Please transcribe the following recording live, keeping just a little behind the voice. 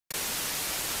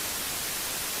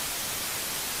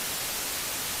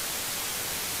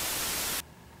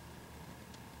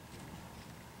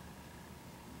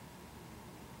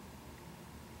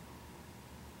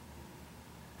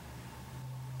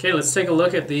Okay, let's take a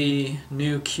look at the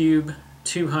new CUBE200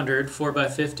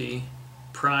 4x50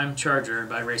 Prime charger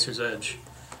by Racers Edge.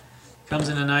 Comes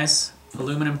in a nice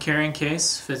aluminum carrying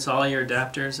case, fits all your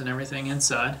adapters and everything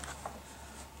inside.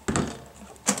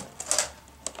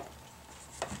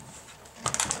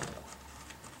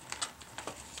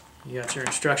 You got your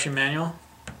instruction manual,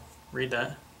 read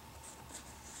that.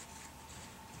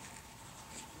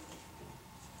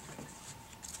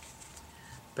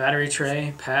 Battery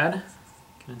tray pad,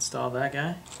 can install that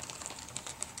guy.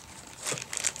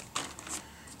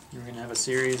 You're going to have a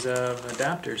series of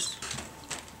adapters.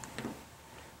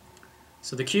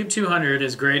 So the CUBE200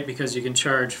 is great because you can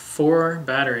charge 4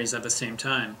 batteries at the same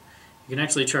time. You can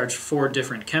actually charge 4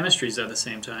 different chemistries at the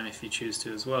same time if you choose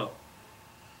to as well.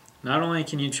 Not only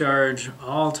can you charge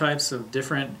all types of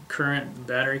different current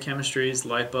battery chemistries,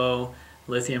 LiPo,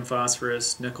 lithium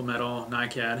phosphorus, nickel metal,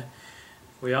 NiCad,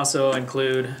 we also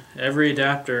include every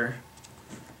adapter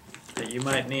that you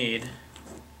might need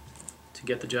to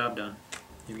get the job done.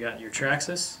 You've got your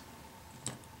Traxxas,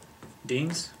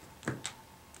 Deans,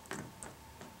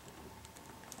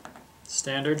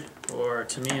 standard or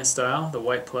Tamiya style, the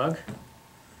white plug.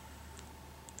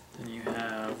 Then you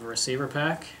have a receiver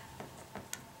pack,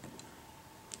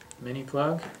 mini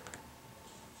plug,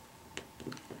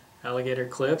 alligator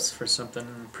clips for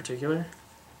something particular.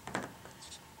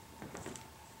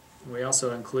 We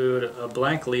also include a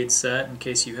blank lead set in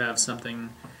case you have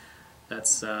something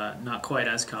that's not quite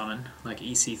as common, like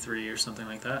EC3 or something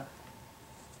like that.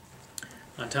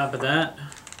 On top of that,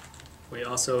 we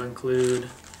also include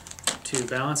 2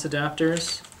 balance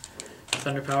adapters,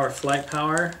 Thunder Power Flight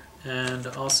Power, and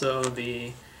also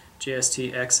the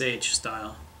JST XH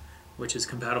style, which is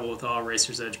compatible with all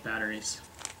Racers Edge batteries.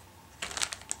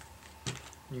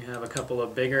 You have a couple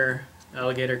of bigger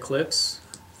alligator clips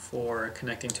for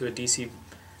connecting to a DC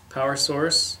power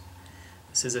source.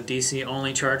 This is a DC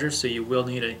only charger, so you will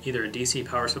need either a DC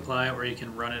power supply or you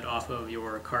can run it off of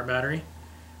your car battery.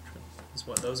 That's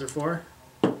what those are for.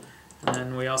 And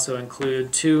then we also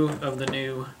include 2 of the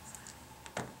new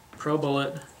Pro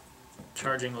Bullet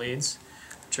charging leads,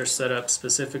 which are set up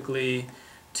specifically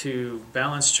to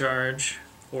balance charge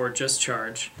or just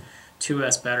charge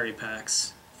 2S battery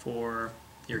packs for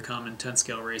your common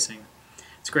 10-scale racing.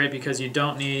 It's great because you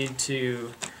don't need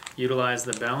to utilize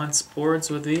the balance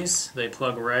boards with these. They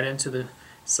plug right into the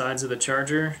sides of the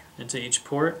charger, into each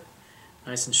port,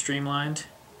 nice and streamlined.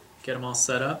 Get them all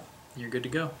set up, and you're good to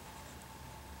go.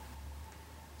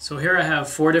 So here I have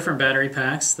 4 different battery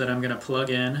packs that I'm going to plug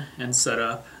in and set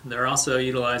up. They're also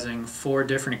utilizing 4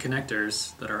 different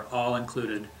connectors that are all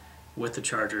included with the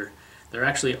charger. They're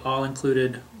actually all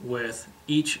included with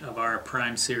each of our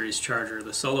Prime Series charger,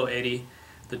 the Solo 80,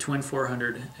 the Twin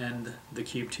 400, and the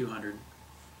CUBE200.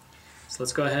 So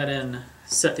let's go ahead and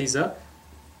set these up.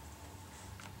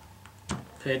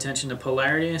 Pay attention to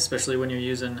polarity, especially when you're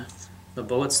using the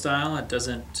bullet style. It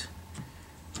doesn't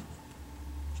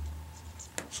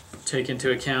take into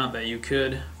account that you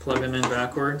could plug them in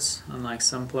backwards, unlike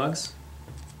some plugs.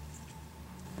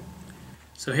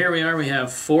 So here we are, we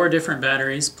have 4 different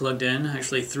batteries plugged in,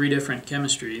 actually 3 different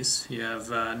chemistries. You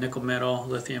have nickel metal,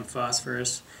 lithium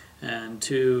phosphorus, and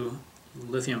 2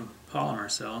 lithium polymer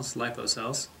cells, LiPo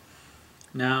cells.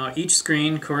 Now each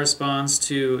screen corresponds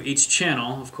to each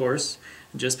channel, of course.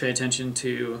 Just pay attention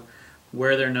to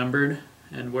where they're numbered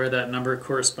and where that number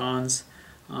corresponds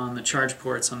on the charge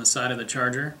ports on the side of the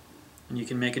charger, and you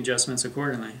can make adjustments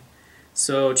accordingly.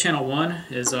 So channel 1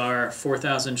 is our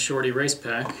 4000 shorty race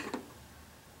pack.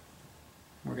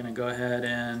 We're going to go ahead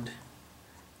and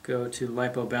go to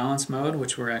LiPo balance mode,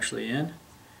 which we're actually in.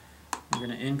 We're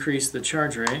going to increase the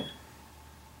charge rate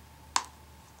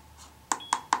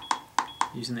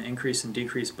using the increase and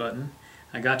decrease button.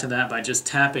 I got to that by just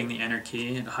tapping the enter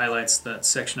key. It highlights that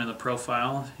section of the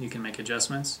profile. You can make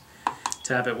adjustments.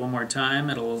 Tap it one more time.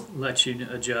 It'll let you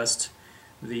adjust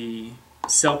the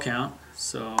cell count,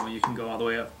 so you can go all the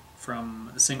way up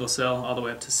from a single cell all the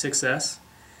way up to 6S.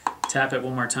 Tap it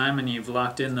one more time and you've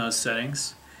locked in those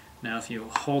settings. Now if you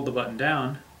hold the button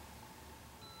down,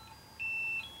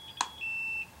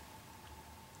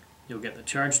 you'll get the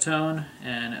charge tone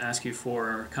and ask you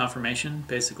for confirmation,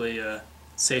 basically a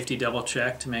safety double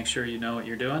check to make sure you know what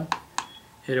you're doing.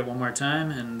 Hit it one more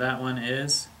time and that one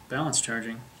is balance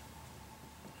charging.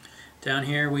 Down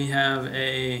here we have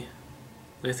a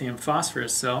lithium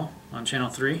phosphorus cell on channel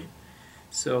 3,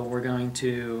 so we're going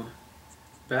to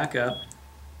back up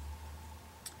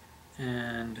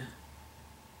and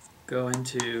go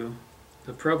into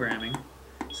the programming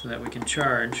so that we can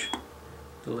charge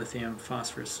the lithium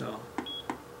phosphorus cell.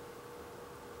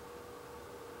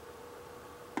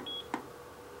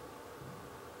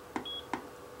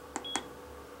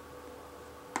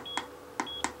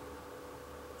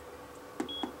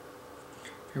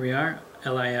 Here we are,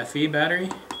 LIFE battery,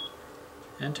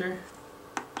 enter.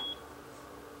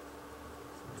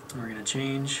 We're going to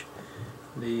change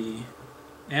the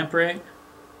amp rate,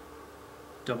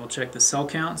 double check the cell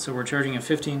count, so we're charging at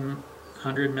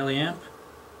 1500 milliamp,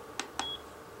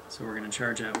 so we're going to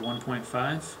charge at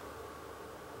 1.5.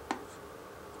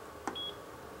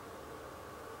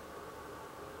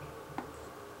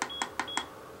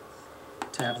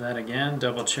 Tap that again,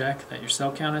 double check that your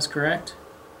cell count is correct.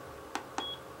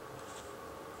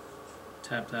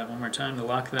 Tap that one more time to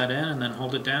lock that in, and then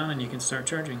hold it down and you can start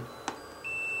charging.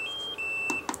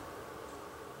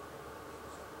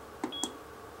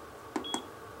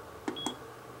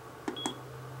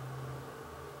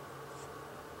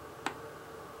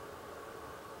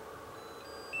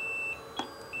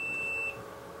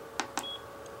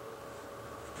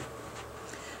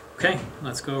 Okay,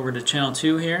 let's go over to channel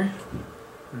 2 here,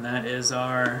 and that is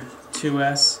our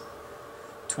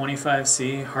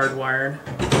 2S25C hardwired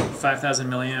 5000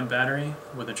 milliamp battery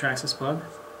with a Traxxas plug.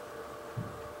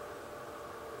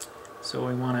 So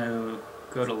we want to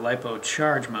go to LiPo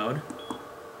charge mode.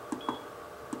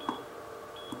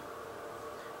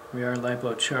 We are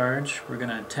LiPo charge. We're going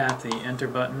to tap the enter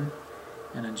button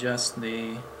and adjust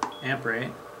the amp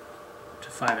rate to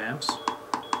 5 amps.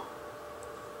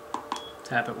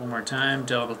 Tap it one more time,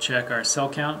 double check our cell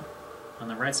count on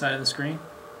the right side of the screen.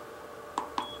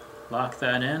 Lock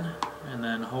that in and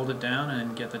then hold it down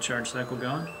and get the charge cycle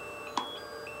going.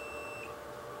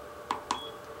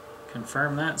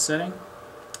 Confirm that setting.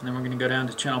 And then we're going to go down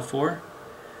to channel 4,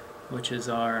 which is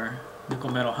our nickel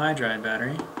metal hydride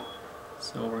battery.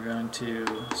 So we're going to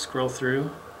scroll through,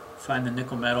 find the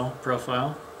nickel metal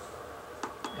profile,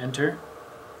 enter.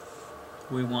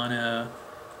 We want to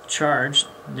charge,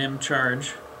 NIM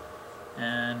charge,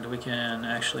 and we can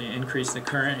actually increase the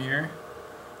current here.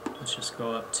 Let's just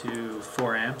go up to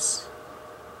 4 amps.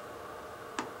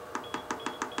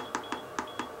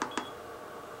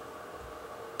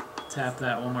 Tap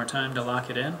that one more time to lock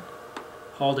it in.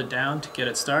 Hold it down to get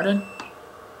it started.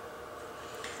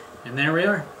 And there we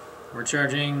are. We're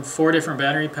charging 4 different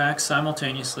battery packs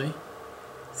simultaneously,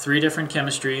 3 different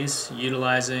chemistries,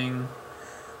 utilizing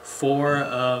 4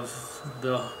 of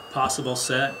the possible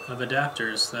set of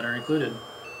adapters that are included.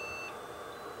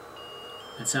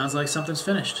 It sounds like something's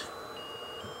finished.